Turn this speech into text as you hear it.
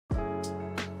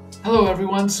Hello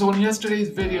everyone. So in yesterday's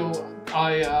video,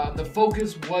 the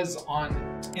focus was on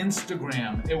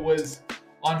Instagram. It was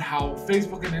on how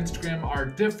Facebook and Instagram are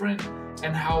different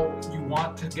and how you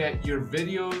want to get your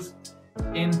videos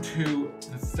into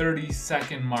the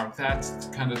 30-second mark. That's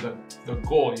kind of the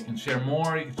goal. You can share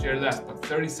more, you can share less, but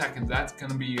 30 seconds, that's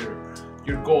going to be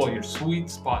your goal, your sweet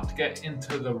spot to get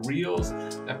into the reels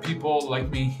that people like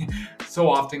me so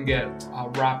often get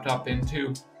wrapped up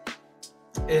into.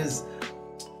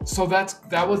 So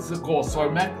that was the goal. So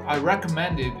I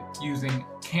recommended using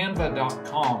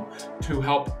canva.com to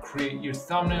help create your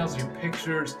thumbnails, your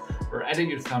pictures, or edit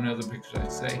your thumbnails and pictures,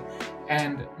 I'd say,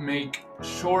 and make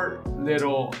short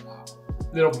little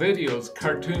videos,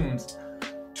 cartoons,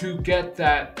 to get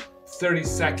that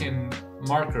 30-second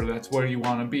marker. That's where you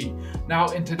want to be. Now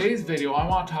in today's video, I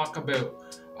want to talk about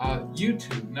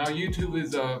YouTube. Now YouTube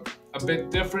is a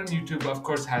bit different. YouTube of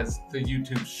course has the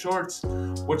YouTube Shorts,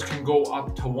 which can go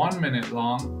up to 1 minute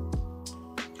long,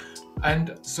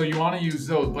 and so you want to use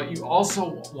those, but you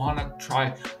also want to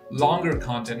try longer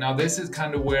content. Now this is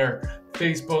kind of where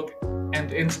Facebook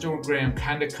and Instagram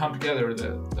kind of come together,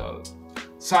 the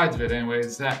sides of it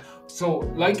anyways. That so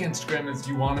like Instagram is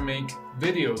you want to make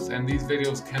videos, and these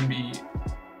videos can be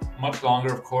much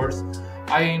longer, of course.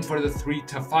 I aim for the 3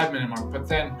 to 5 minute mark, but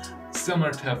then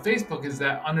similar to Facebook is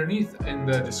that underneath in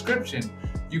the description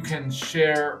you can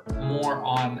share more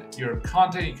on your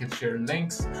content, you can share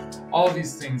links, all of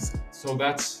these things. So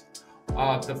that's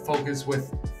the focus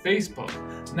with Facebook.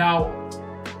 Now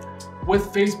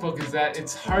with Facebook is that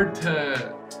it's hard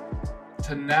to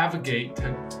navigate,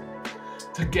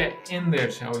 to get in there,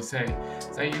 shall we say.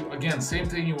 So you, again, same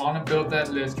thing, you want to build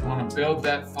that list, you want to build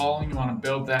that following, you want to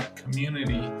build that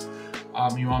community,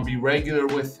 you want to be regular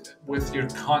with your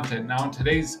content. Now in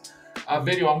today's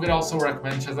video, I'm going to also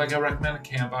recommend, just like I recommend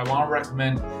Canva, I want to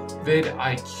recommend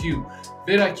vidIQ.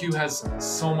 vidIQ has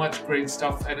so much great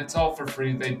stuff, and it's all for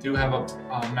free. They do have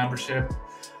a membership,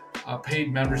 a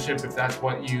paid membership if that's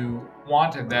what you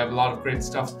want, and they have a lot of great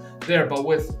stuff there. But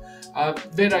with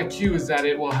vidIQ is that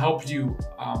it will help you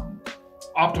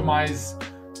optimize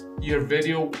your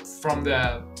video from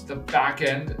the back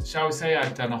end, shall we say.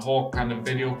 I've done a whole kind of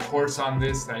video course on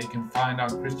this that you can find on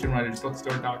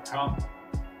christianwritersbookstore.com.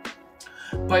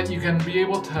 But you can be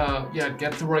able to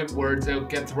get the right words out,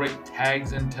 get the right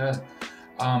tags into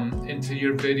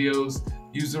your videos,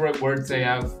 use the right words. They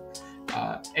have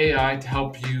AI to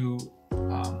help you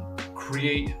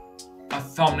create a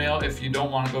thumbnail if you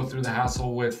don't want to go through the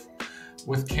hassle with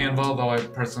Canva, although I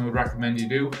personally would recommend you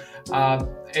do.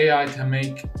 AI to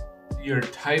make your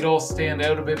title stand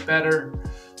out a bit better.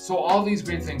 So all these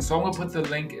great things. So I'm going to put the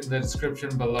link in the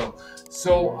description below.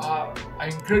 So I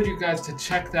encourage you guys to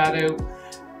check that out,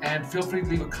 and feel free to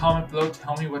leave a comment below,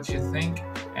 tell me what you think,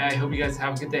 and I hope you guys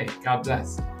have a good day. God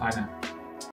bless. Bye now.